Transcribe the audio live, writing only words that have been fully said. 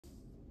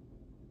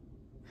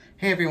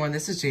Hey everyone,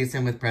 this is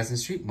Jason with Preston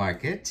Street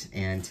Market,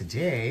 and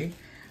today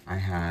I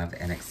have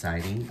an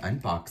exciting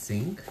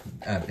unboxing,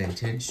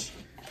 vintage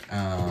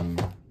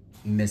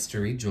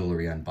mystery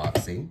jewelry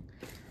unboxing.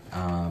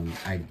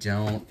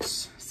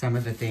 Some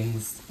of the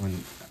things,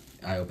 when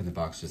I opened the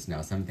box just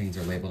now, some things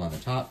are labeled on the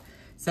top,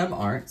 some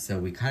aren't, so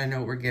we kind of know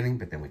what we're getting,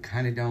 but then we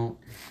kind of don't.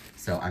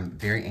 So I'm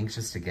very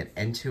anxious to get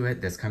into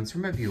it. This comes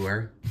from a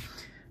viewer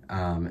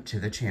to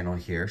the channel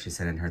here. She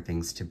sent in her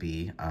things to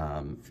be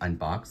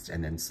unboxed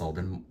and then sold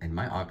in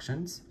my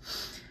auctions.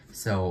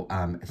 So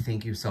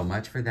thank you so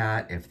much for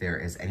that. If there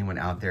is anyone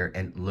out there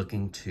and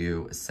looking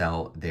to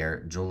sell their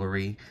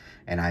jewelry,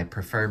 and I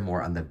prefer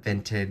more on the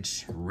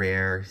vintage,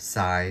 rare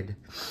side,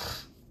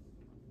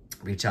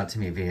 reach out to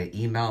me via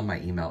email.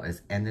 My email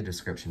is in the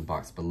description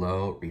box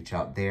below. Reach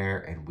out there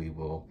and we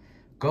will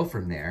go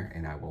from there,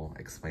 and I will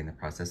explain the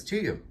process to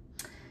you.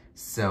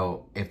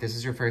 So if this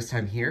is your first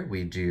time here,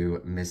 we do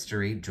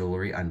mystery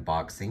jewelry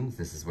unboxings.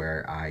 This is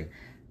where I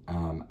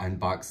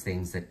unbox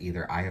things that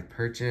either I have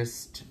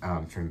purchased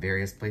from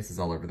various places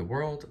all over the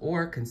world,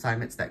 or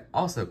consignments that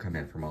also come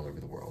in from all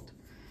over the world,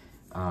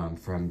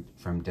 from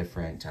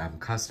different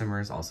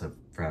customers, also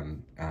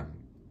from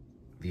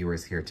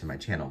viewers here to my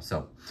channel.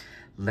 So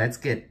let's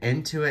get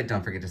into it.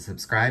 Don't forget to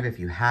subscribe if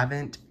you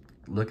haven't.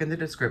 Look in the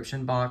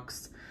description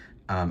box.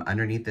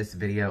 Underneath this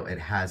video, it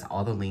has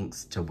all the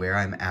links to where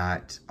I'm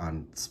at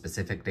on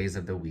specific days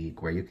of the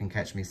week, where you can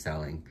catch me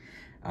selling.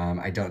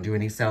 I don't do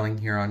any selling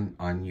here on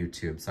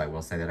YouTube, so I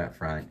will say that up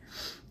front.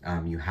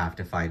 You have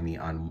to find me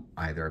on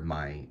either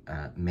my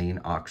main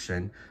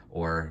auction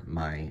or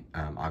my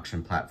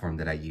auction platform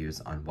that I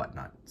use on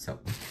Whatnot. So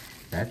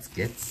let's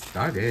get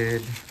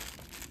started.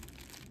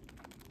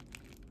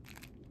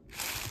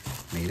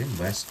 Made in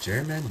West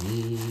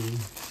Germany.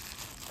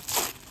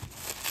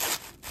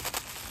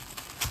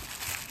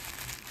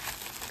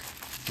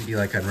 It'd be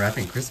like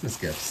unwrapping Christmas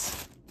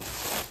gifts.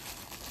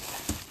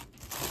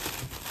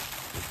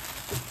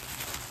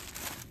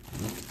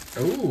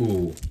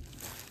 Oh,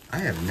 I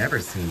have never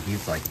seen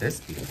beads like this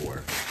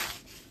before.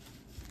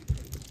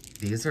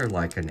 These are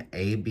like an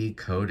AB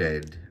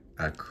coated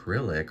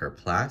acrylic or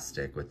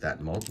plastic with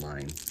that mold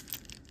line.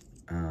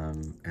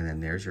 And then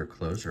there's your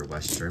closure,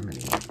 West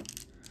Germany.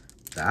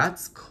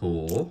 That's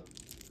cool.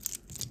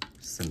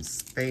 Some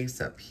space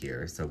up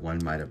here, so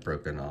one might have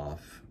broken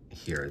off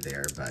here or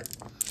there, but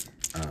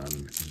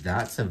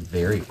that's a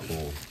very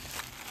cool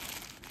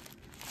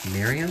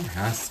Miriam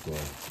Haskell.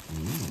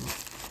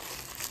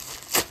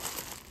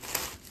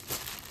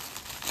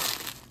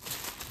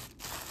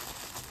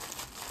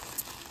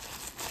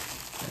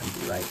 Gonna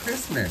be like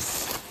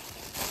Christmas.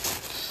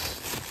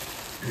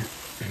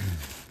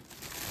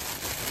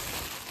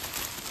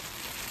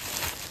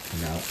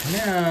 Come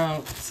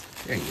out.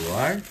 There you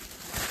are.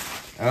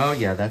 Oh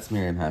yeah, that's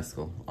Miriam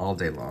Haskell all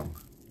day long.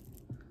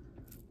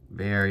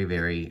 Very,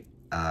 very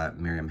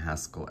Miriam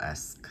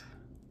Haskell-esque.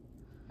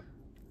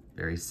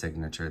 Very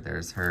signature.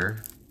 There's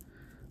her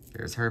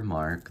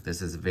mark.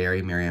 This is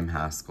very Miriam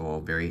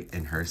Haskell, very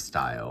in her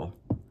style.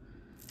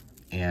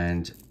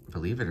 And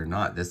believe it or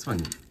not, this one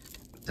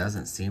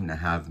doesn't seem to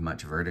have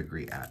much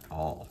verdigris at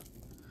all.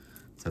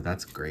 So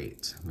that's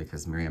great,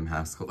 because Miriam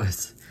Haskell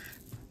is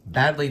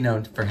badly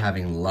known for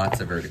having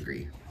lots of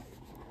verdigris.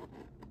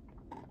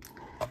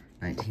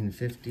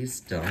 1950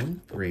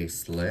 stone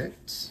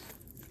bracelet.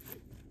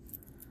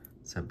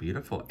 It's a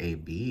beautiful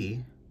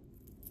AB.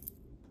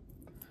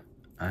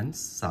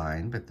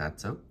 Unsigned, but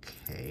that's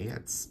okay.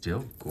 It's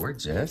still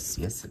gorgeous.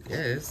 Yes, it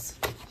is.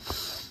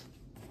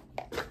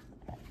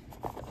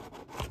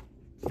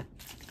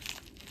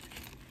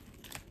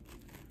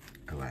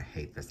 Oh, I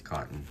hate this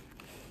cotton.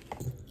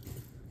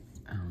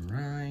 All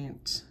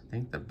right. I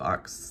think the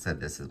box said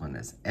this is one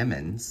is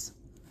Emmons.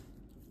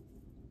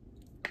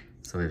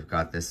 So we've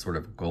got this sort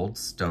of gold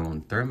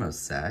stone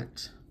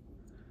thermoset.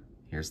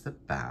 Here's the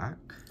back.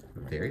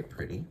 Very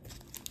pretty.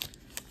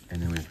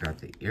 And then we've got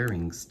the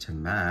earrings to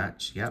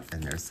match. Yep,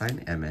 and they're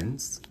signed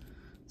Emmons.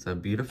 So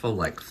beautiful,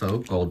 like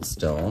faux gold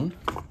stone.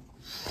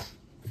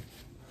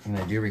 And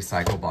I do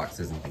recycle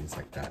boxes and things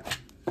like that.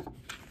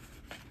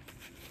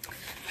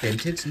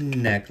 Vintage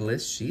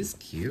necklace. She's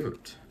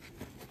cute.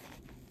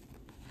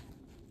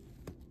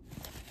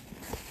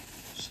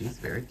 She's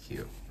very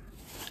cute.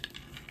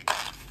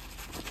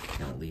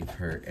 Gonna leave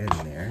her in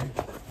there.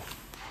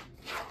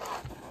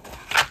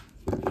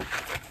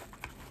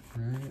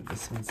 Alright,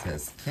 this one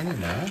says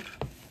Kenema.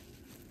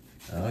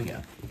 Oh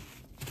yeah.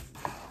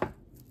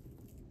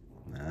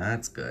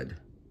 That's good.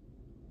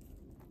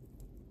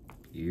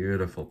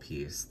 Beautiful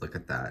piece. Look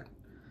at that.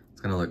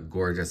 It's gonna look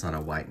gorgeous on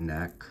a white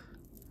neck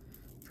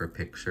for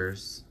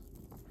pictures.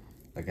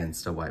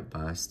 Against a white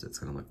bust, it's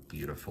gonna look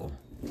beautiful.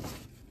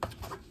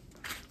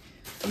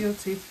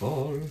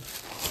 Beautiful.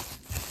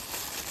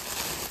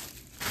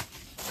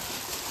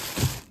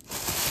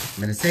 I'm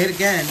gonna say it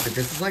again, but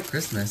this is like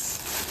Christmas.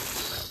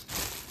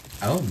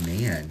 Oh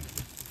man.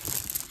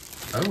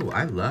 Oh,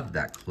 I love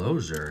that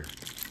closure.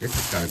 This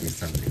has got to be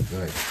something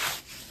good.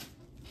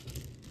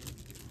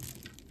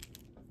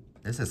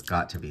 This has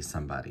got to be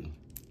somebody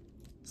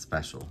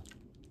special.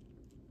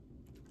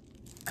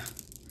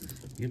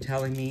 You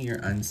telling me you're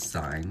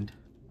unsigned?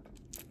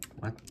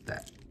 What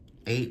the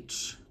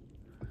H?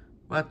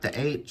 What the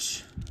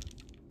H?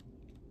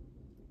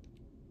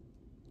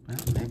 Well,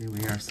 maybe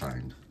we are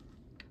signed.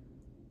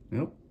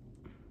 Nope.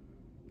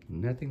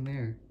 Nothing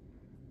there.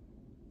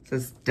 So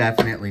it's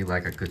definitely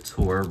like a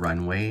couture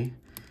runway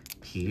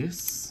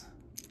piece.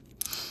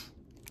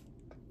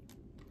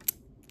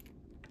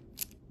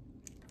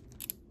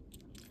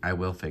 I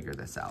will figure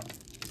this out.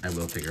 I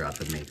will figure out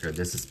the maker.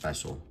 This is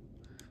special.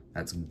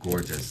 That's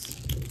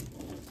gorgeous.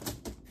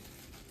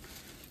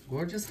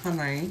 Gorgeous,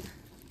 honey.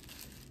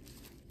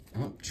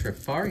 Oh,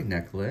 Trifari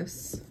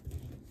necklace.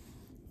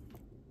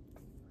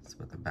 That's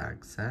what the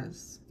bag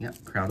says.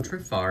 Yep, Crown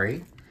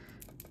Trifari.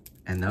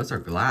 And those are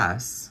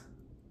glass.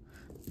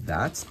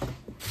 That's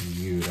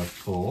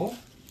beautiful.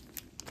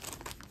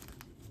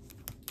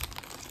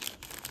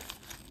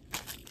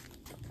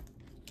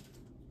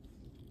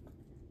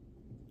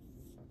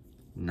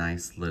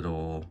 Nice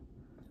little,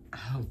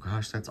 oh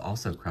gosh, that's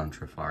also Crown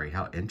Trifari.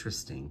 How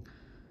interesting.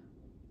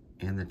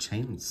 And the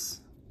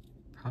chain's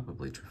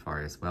probably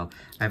Trifari as well.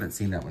 I haven't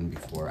seen that one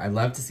before. I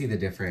love to see the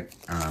different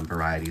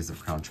varieties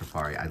of Crown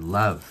Trifari. I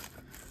love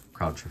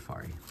Crown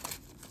Trifari.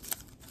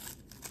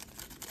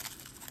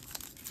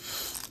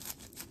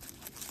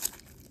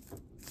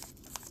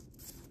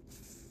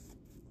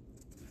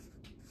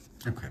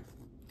 Okay.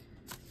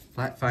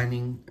 Flat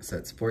finding, so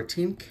it's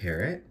 14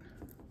 karat.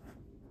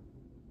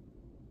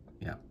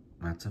 Yeah,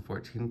 that's a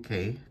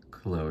 14K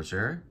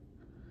closure.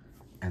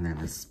 And then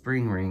the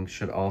spring ring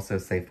should also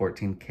say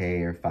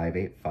 14K or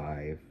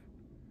 585.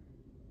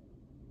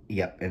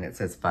 Yep, and it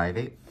says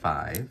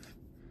 585.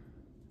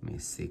 Let me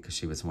see, because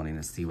she was wanting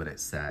to see what it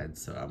said.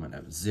 So I'm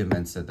gonna zoom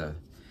in so the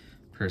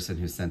person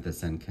who sent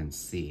this in can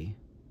see.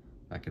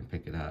 If I can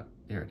pick it up.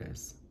 There it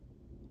is.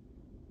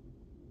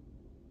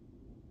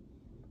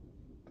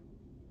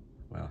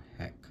 Well,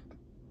 heck.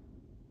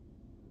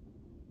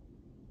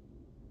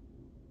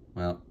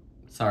 Well,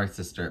 sorry,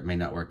 sister, it may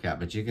not work out,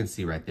 but you can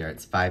see right there,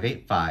 it's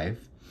 585.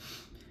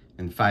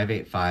 And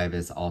 585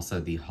 is also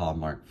the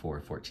hallmark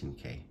for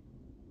 14K.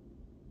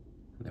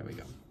 There we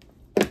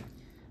go.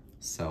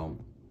 So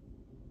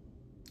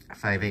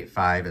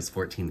 585 is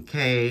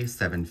 14K,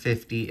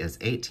 750 is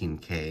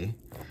 18K,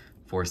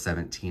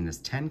 417 is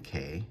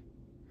 10K.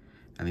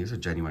 And these are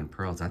genuine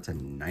pearls. That's a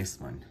nice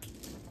one.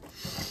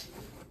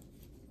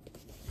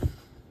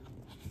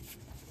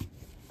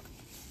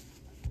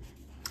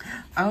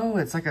 Oh,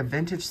 it's like a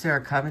vintage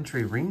Sarah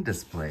Coventry ring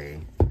display.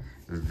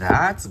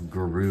 That's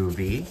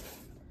groovy.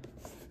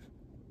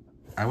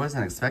 I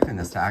wasn't expecting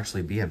this to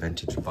actually be a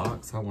vintage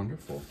box. How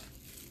wonderful.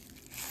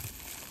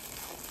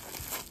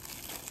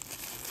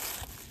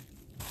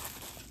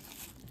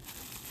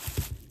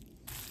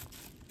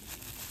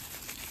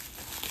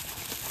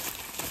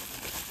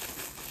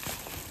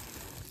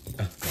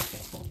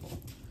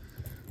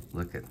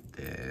 Look at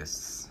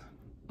this.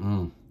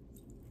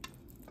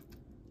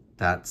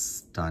 That's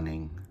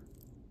stunning.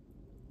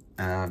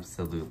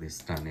 Absolutely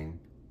stunning.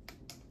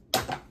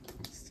 Let's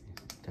see.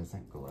 It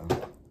doesn't glow.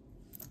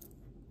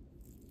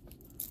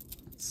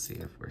 Let's see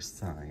if we're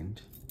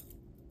signed.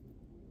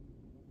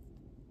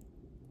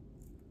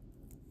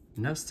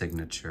 No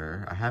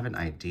signature. I have an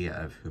idea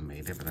of who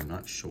made it, but I'm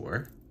not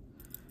sure.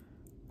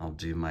 I'll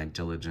do my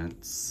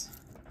diligence.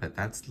 But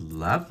that's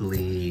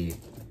lovely.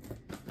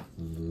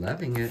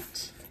 Loving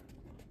it.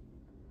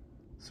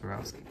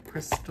 Swarovski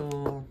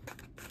crystal.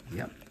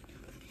 Yep.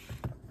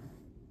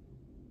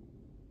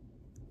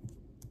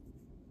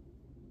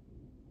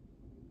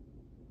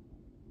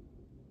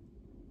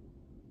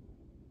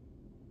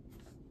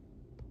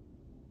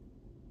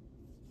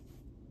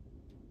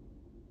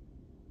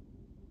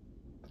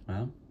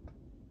 Well,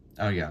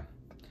 oh yeah.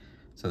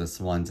 So the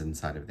swan's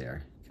inside of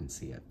there. You can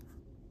see it.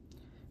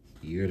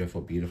 Beautiful,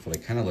 beautiful. They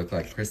kind of look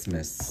like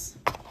Christmas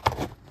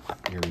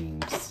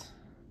earrings.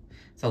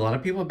 So a lot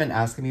of people have been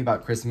asking me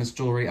about Christmas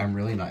jewelry. I'm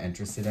really not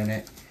interested in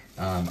it.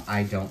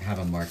 I don't have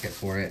a market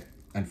for it,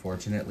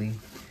 unfortunately,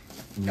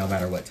 no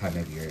matter what time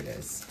of year it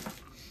is.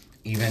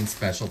 Even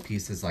special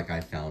pieces like I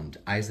found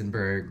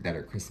Eisenberg that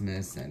are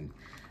Christmas, and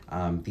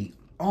the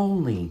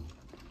only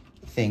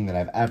thing that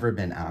I've ever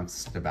been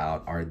asked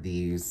about are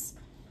these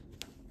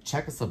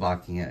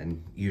Czechoslovakian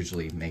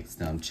usually makes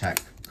them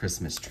Czech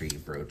Christmas tree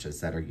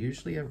brooches that are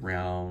usually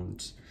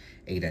around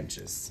 8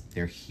 inches.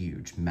 They're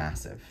huge,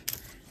 massive.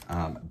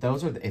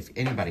 Those are, if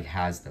anybody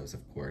has those,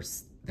 of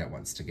course, that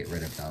wants to get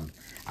rid of them,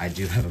 I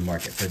do have a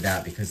market for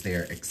that because they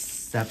are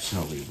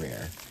exceptionally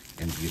rare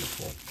and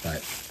beautiful.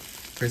 But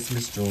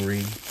Christmas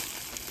jewelry,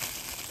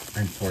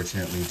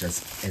 unfortunately,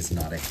 just is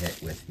not a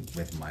hit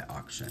with my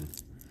auction.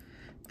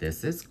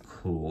 This is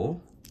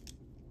cool.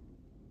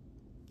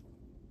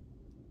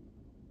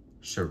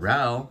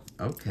 Sherelle,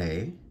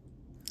 okay.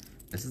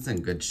 This is in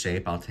good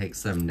shape. I'll take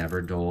some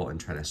Never Dull and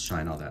try to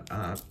shine all that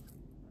up.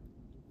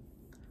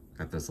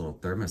 Got those little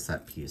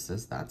thermoset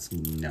pieces. That's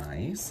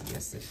nice.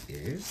 Yes, it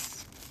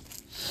is.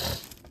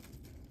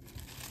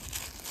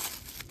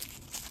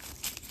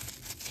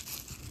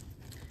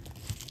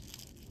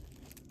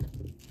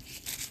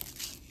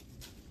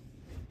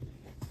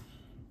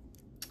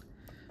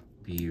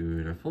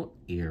 Beautiful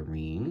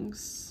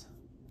earrings.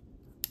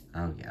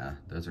 Oh yeah,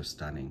 those are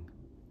stunning.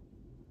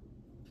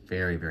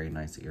 Very, very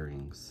nice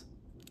earrings.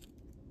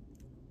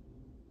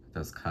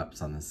 Those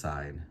cups on the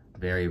side.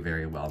 Very,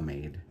 very well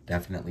made.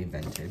 Definitely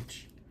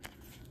vintage.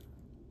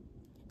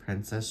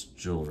 Princess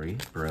jewelry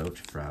brooch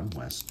from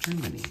West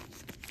Germany.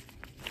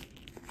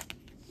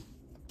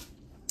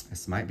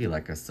 This might be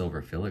like a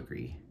silver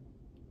filigree.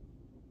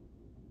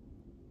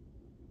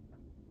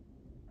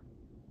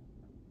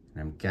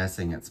 And I'm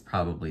guessing it's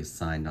probably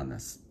signed on the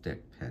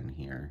stick pin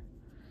here.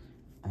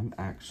 I'm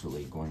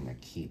actually going to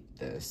keep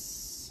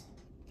this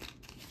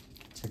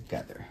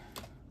together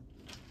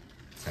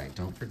so I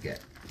don't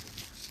forget.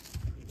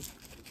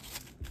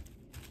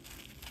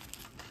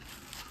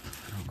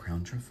 Oh,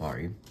 Crown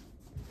Trifari.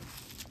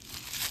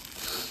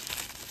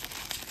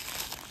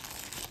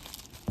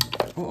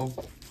 Uh-oh.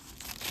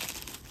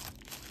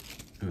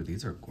 Ooh,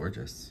 these are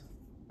gorgeous.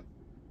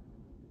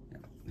 Yeah,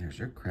 there's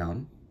your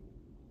crown.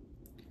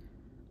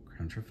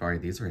 Crown Trifari.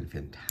 These are in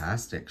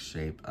fantastic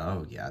shape.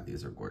 Oh, yeah,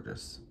 these are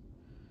gorgeous.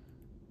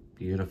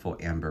 Beautiful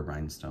amber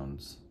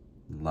rhinestones.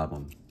 Love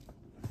them.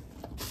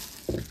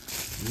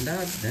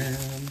 Love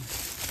them.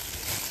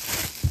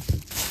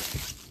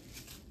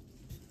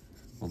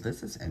 Well,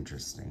 this is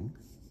interesting.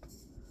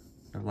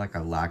 They're like a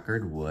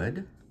lacquered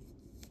wood.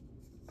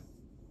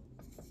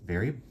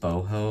 Very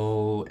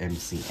boho,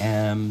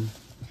 MCM.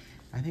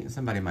 I think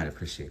somebody might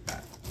appreciate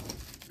that.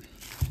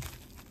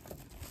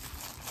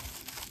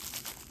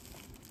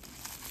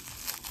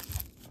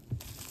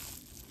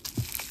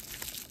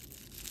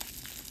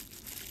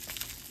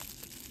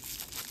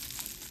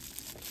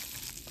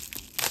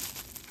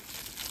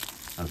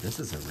 Oh, this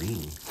is a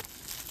ring.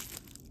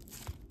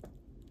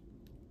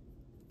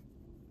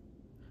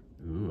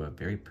 Ooh, a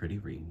very pretty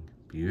ring.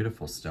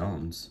 Beautiful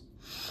stones.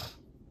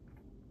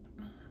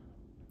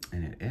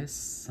 And it is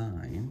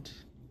signed.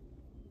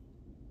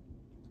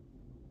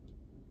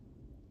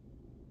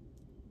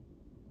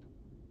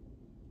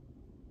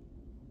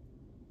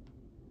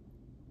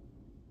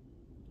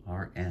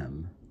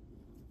 RM.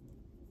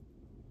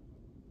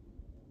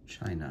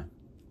 China.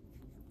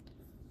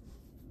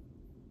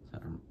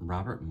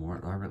 Robert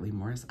Lee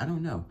Morris? I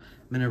don't know.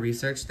 I'm gonna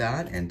research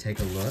that and take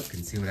a look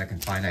and see what I can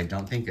find. I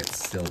don't think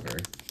it's silver.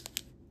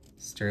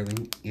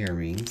 Sterling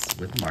earrings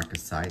with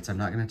marcasite. So I'm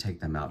not gonna take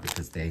them out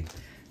because they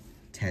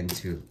tend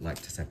to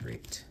like to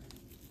separate.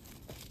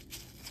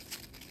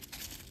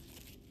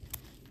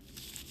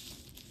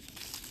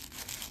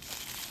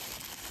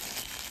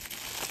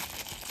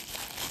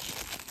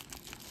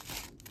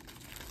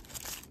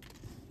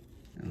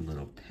 A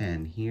little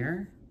pen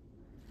here.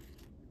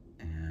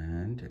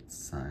 And it's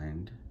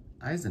signed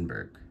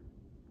Eisenberg.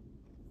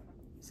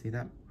 See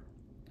that?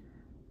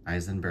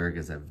 Eisenberg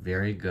is a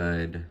very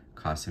good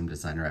costume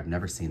designer. I've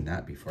never seen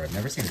that before. I've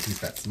never seen a piece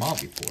that small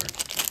before.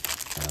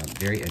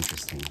 Very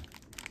interesting.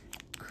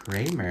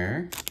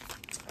 Kramer.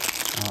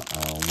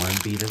 Uh-oh, one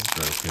bead is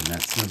broken.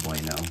 That's no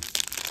bueno.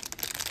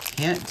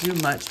 Can't do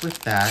much with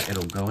that.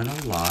 It'll go in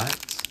a lot.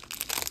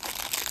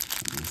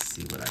 Let me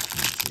see what I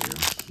can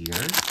do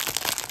here.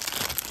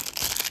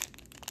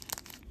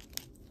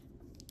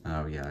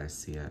 Oh yeah, I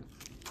see it.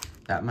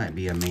 That might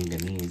be a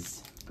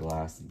manganese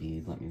glass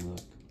bead. Let me look.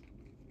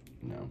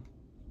 No.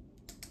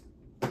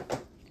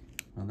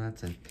 Well,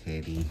 that's a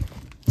pity.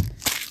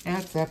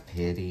 That's a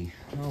pity.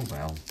 Oh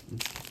well,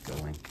 let's keep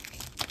going.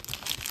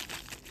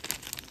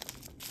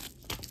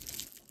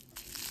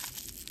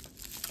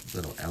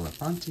 Little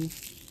elephante.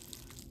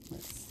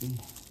 Let's see.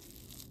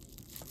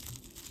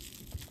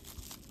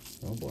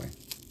 Oh boy.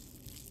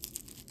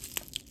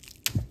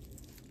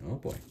 Oh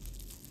boy.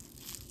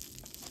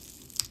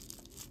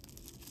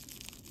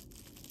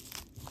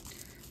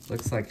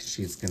 Looks like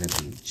she's gonna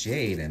be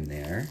jade in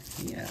there.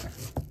 Yeah.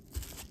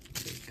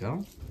 There you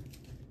go.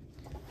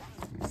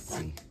 Let me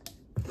see.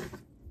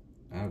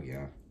 Oh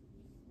yeah.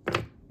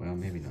 Well,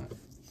 maybe not.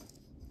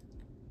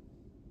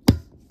 Let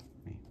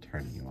me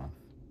turn you off.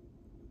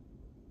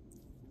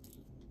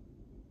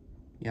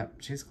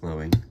 Yep, she's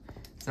glowing.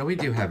 So we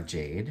do have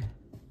jade.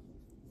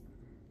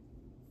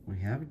 We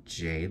have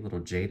jade,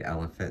 little jade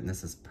elephant, and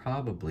this is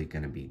probably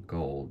gonna be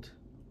gold.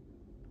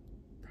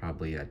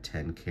 Probably a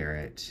 10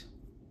 karat.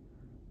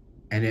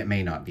 And it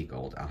may not be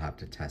gold. I'll have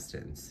to test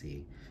it and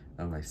see.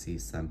 Oh, I see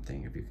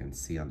something. If you can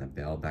see on the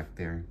bell back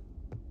there.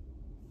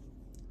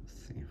 Let's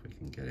see if we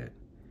can get it.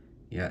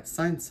 Yeah, it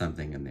signed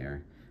something in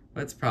there.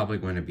 But it's probably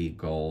going to be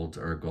gold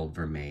or gold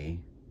vermeil.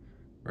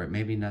 Or it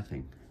may be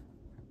nothing.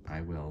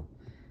 I will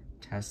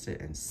test it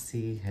and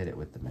see. Hit it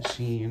with the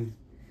machine.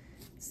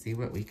 See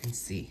what we can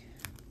see.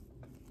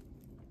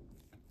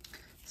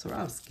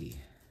 Swarovski.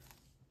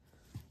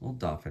 Old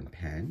dolphin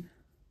pen.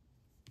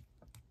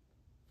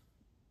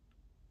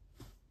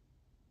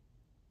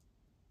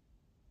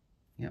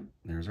 Yep,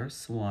 there's our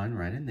swan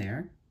right in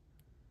there.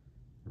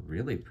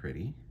 Really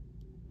pretty.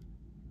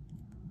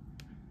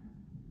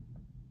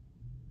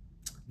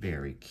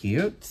 Very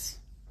cute.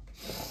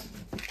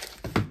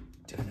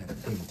 Do another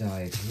big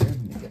dive here. Let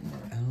me get more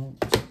out.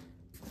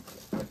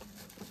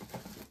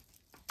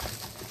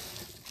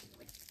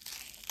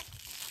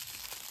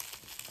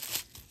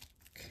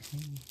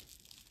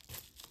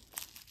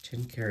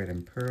 10 karat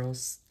and pearl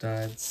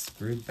studs,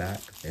 screwed back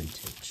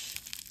vintage.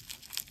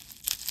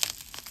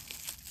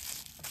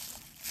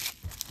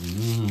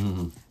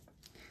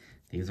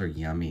 These are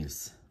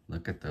yummies.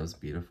 Look at those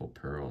beautiful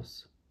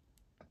pearls.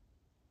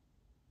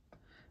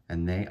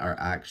 And they are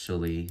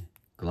actually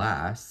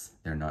glass.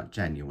 They're not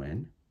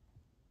genuine.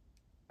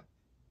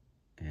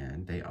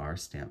 And they are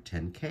stamped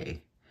 10K.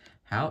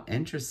 How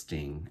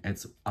interesting.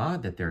 It's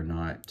odd that they're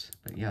not,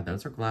 but yeah,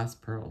 those are glass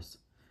pearls.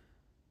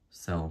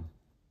 So,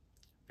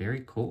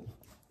 very cool.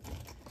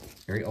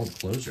 Very old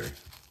closure.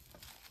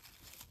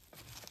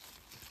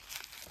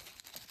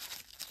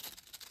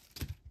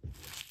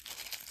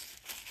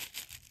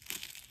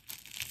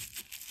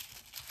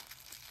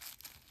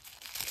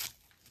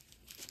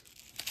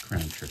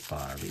 Crown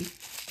Trifari.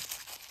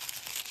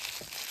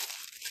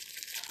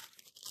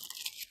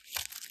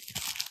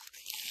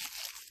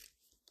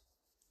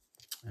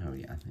 Oh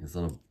yeah, these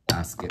little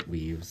basket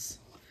weaves.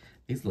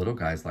 These little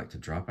guys like to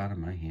drop out of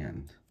my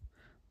hand.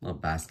 Little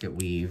basket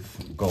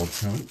weave gold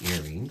tone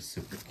earrings,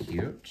 super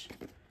cute.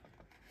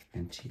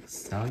 Antique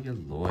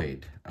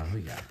celluloid. Oh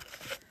yeah,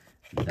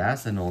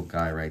 that's an old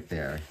guy right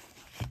there,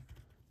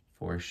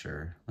 for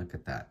sure. Look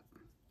at that.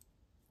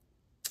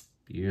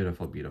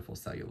 Beautiful, beautiful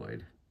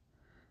celluloid.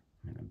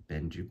 I'm gonna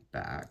bend you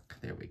back.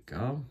 There we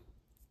go.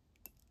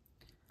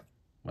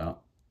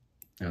 Well,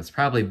 it was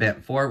probably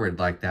bent forward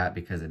like that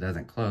because it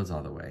doesn't close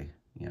all the way.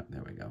 Yep,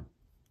 there we go.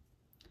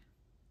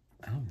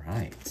 All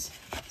right,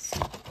 so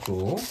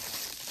cool.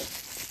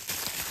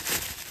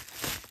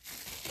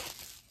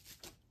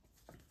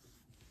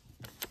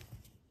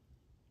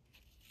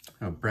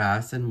 A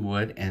brass and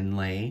wood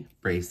inlay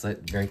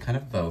bracelet, very kind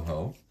of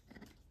boho.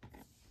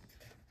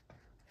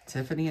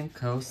 Tiffany &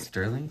 Co.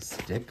 sterling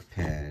stick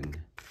pin.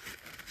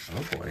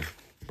 Oh boy.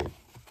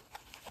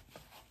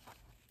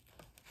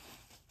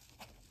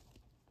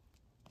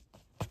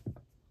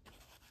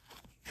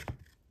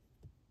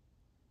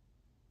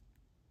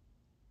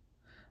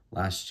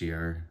 Last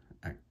year,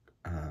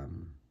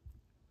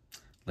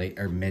 late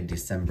or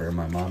mid-December,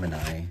 my mom and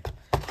I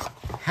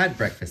had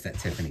breakfast at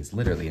Tiffany's,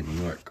 literally in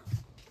New York.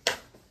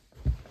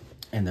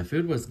 And the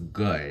food was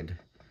good.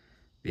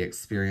 The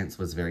experience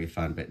was very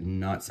fun, but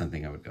not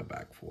something I would go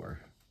back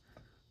for.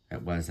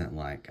 It wasn't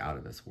like out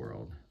of this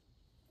world.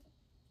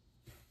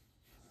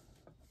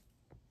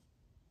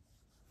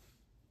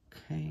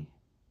 Okay.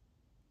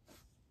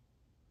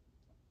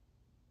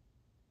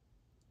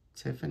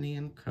 Tiffany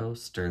 & Co.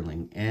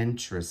 sterling.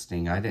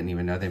 Interesting. I didn't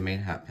even know they made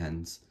hat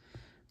pins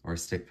or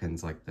stick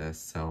pins like this.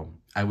 So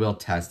I will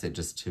test it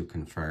just to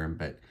confirm,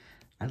 but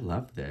I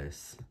love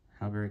this.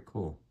 How very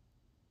cool.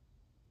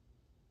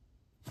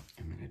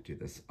 I'm going to do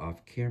this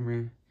off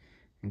camera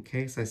in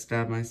case I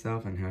stab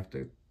myself and have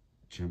to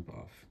jump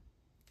off.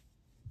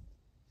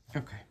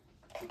 Okay.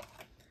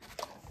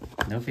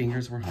 No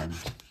fingers were harmed.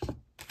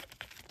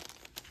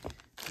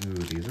 Ooh,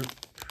 these are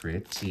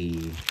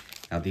pretty.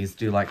 Now these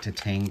do like to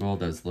tangle,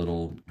 those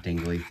little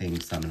dangly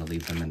things, so I'm going to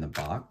leave them in the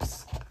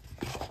box.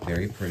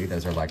 Very pretty.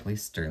 Those are likely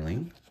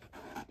sterling.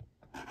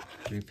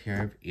 3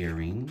 pair of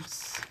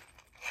earrings.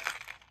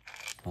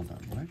 Hold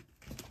on, what?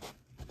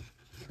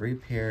 3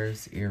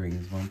 pairs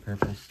earrings, 1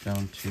 purple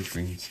stone, 2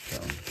 green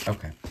stone.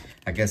 Okay,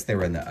 I guess they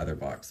were in the other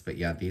box, but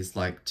yeah, these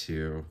like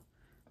to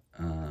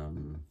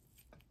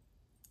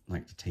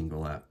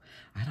tangle up.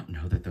 I don't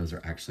know that those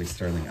are actually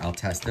sterling. I'll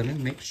test them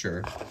and make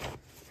sure.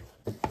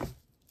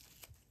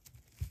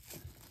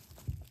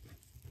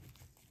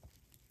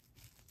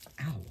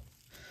 Ow.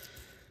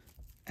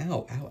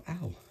 Ow, ow,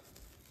 ow.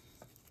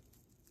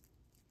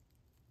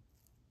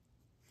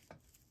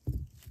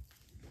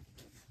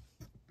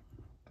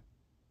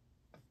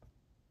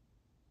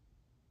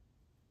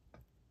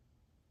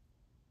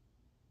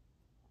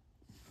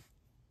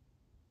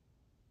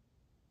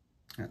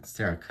 That's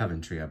Sarah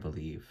Coventry, I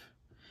believe.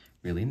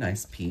 Really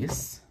nice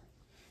piece.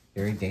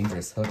 Very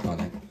dangerous hook on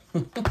it.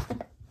 Let me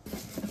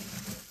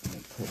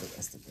pull the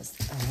rest of this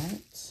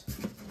out.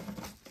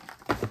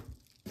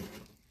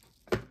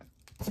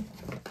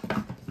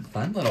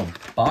 Fun little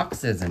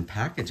boxes and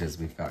packages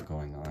we've got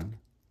going on.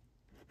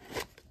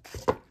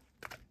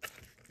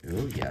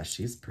 Ooh, yeah,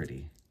 she's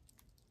pretty.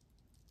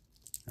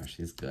 Oh,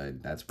 she's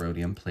good. That's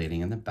rhodium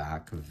plating in the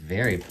back.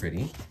 Very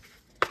pretty.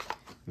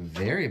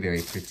 Very,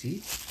 very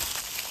pretty.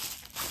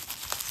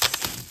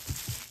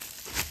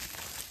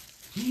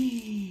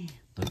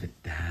 Look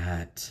at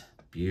that.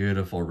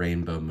 Beautiful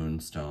rainbow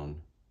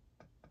moonstone.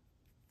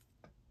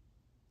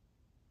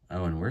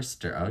 Oh, and we're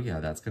oh yeah,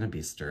 that's gonna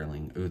be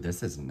sterling. Ooh,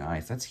 this is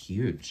nice. That's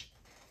huge.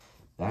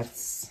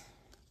 That's,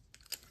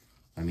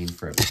 I mean,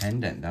 for a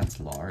pendant, that's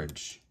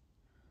large.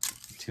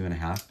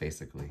 2.5,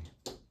 basically.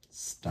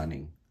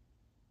 Stunning.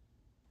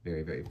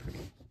 Very, very pretty.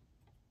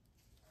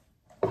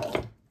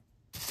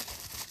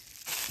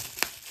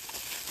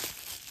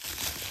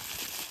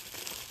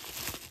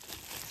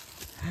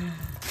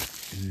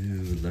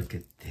 Ooh, look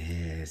at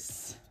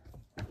this.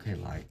 Okay,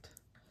 light.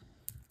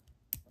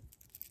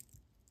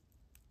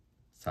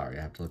 Sorry,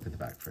 I have to look at the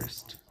back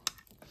first.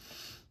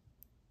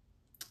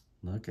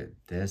 Look at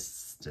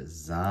this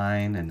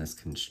design and this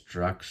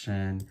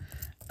construction.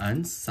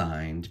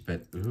 unsigned,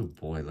 but ooh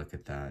boy, look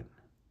at that.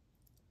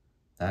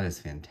 That is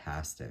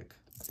fantastic.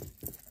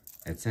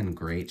 It's in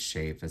great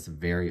shape. It's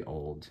very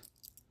old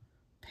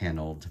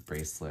paneled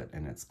bracelet,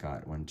 and it's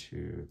got 1,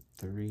 2,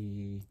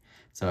 3,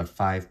 so a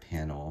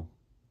 5-panel.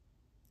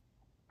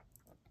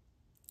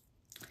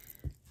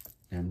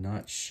 I'm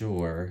not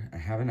sure. I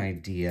have an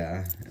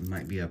idea. It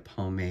might be a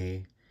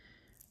pomade,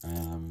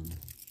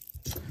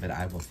 but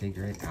I will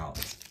figure it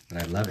out.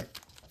 But I love it.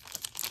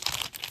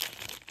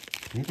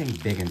 Anything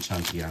big and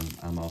chunky,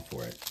 I'm all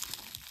for it.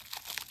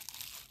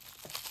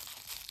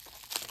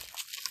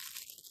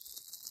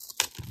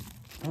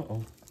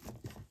 Uh-oh.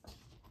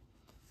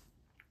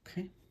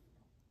 Okay.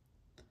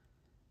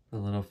 A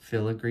little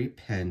filigree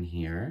pen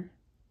here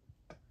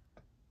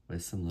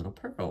with some little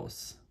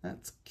pearls.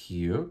 That's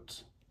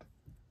cute.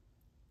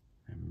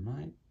 There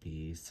might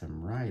be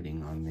some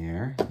writing on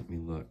there. Let me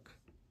look.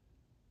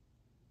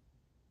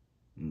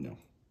 No.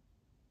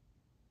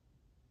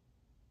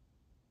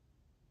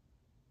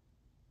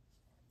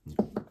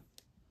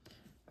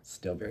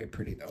 Still very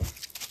pretty though.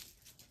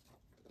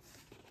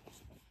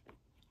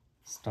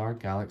 Star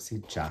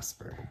Galaxy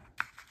Jasper.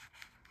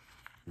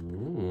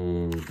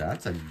 Ooh,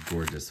 that's a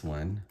gorgeous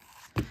one.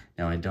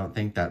 Now, I don't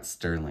think that's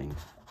sterling.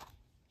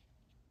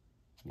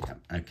 Yeah,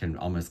 I can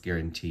almost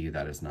guarantee you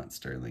that is not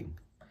sterling.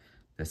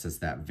 This is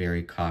that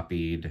very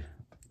copied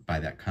by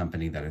that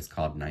company that is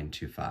called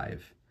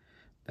 925.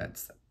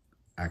 That's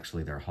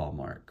actually their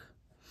hallmark.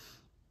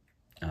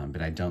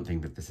 But I don't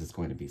think that this is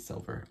going to be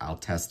silver. I'll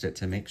test it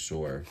to make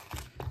sure,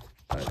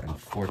 but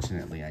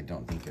unfortunately, I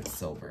don't think it's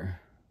silver.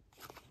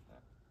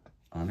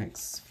 Onyx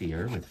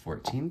sphere with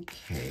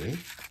 14K.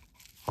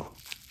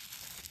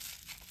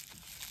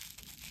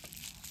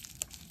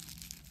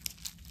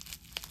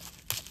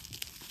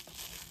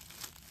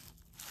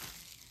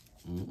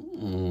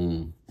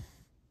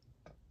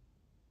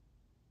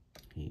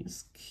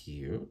 He's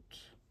cute.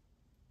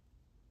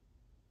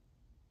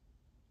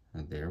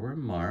 There we're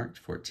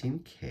marked,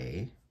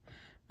 14K.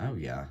 Oh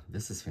yeah,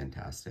 this is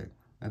fantastic.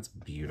 That's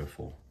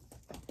beautiful.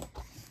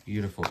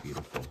 Beautiful,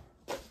 beautiful.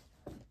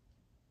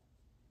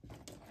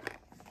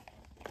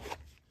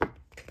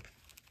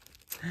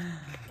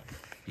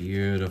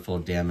 Beautiful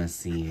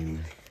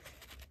Damascene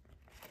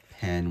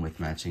pen with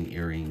matching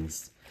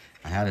earrings.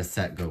 I had a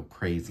set go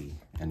crazy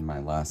in my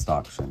last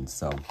auction,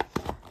 so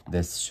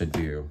this should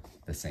do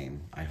the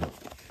same, I hope.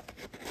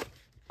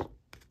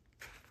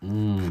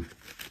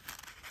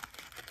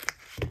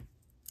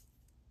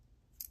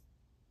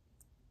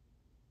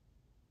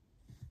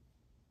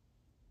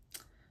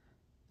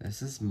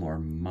 This is more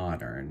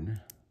modern.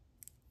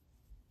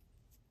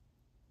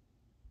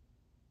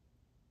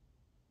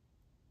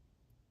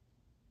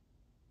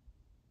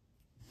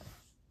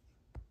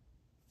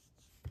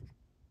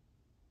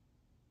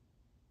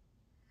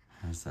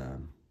 Has a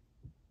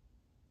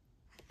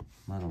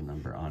model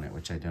number on it,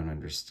 which I don't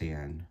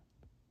understand.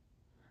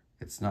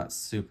 It's not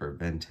super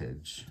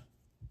vintage,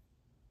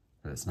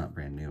 but it's not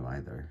brand new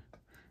either.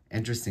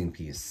 Interesting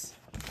piece.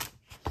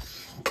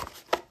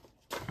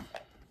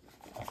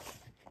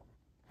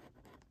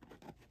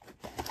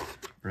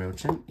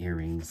 Brooch and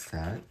earring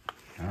set.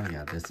 Oh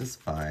yeah, this is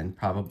fun.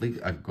 Probably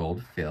a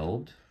gold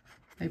filled,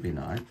 maybe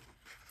not.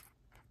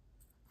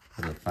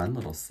 But a fun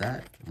little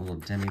set, a little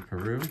demi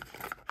Peru.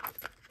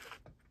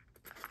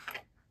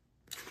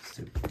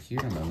 Super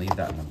cute. I'm gonna leave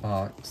that in the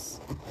box.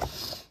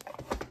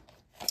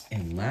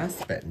 And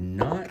last but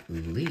not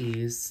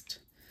least,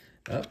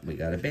 oh, we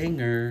got a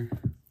banger.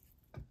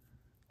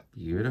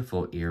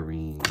 Beautiful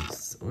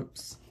earrings.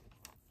 Oops.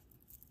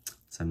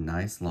 Some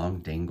nice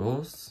long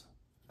dangles.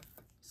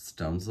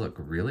 Stones look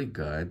really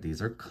good.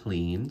 These are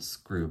clean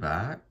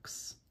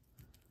screwbacks.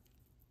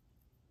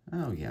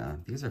 Oh yeah,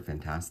 these are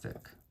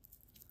fantastic.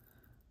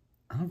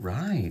 All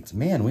right,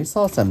 man, we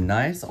saw some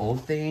nice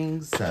old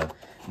things, a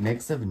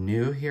mix of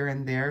new here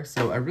and there.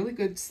 So a really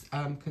good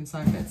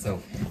consignment. So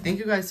thank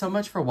you guys so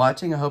much for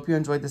watching. I hope you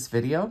enjoyed this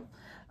video.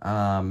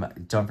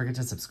 Don't forget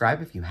to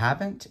subscribe if you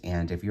haven't.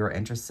 And if you're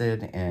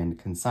interested in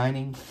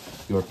consigning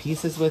your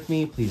pieces with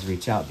me, please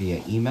reach out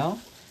via email.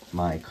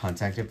 My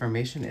contact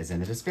information is in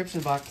the description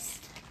box.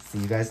 See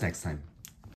you guys next time.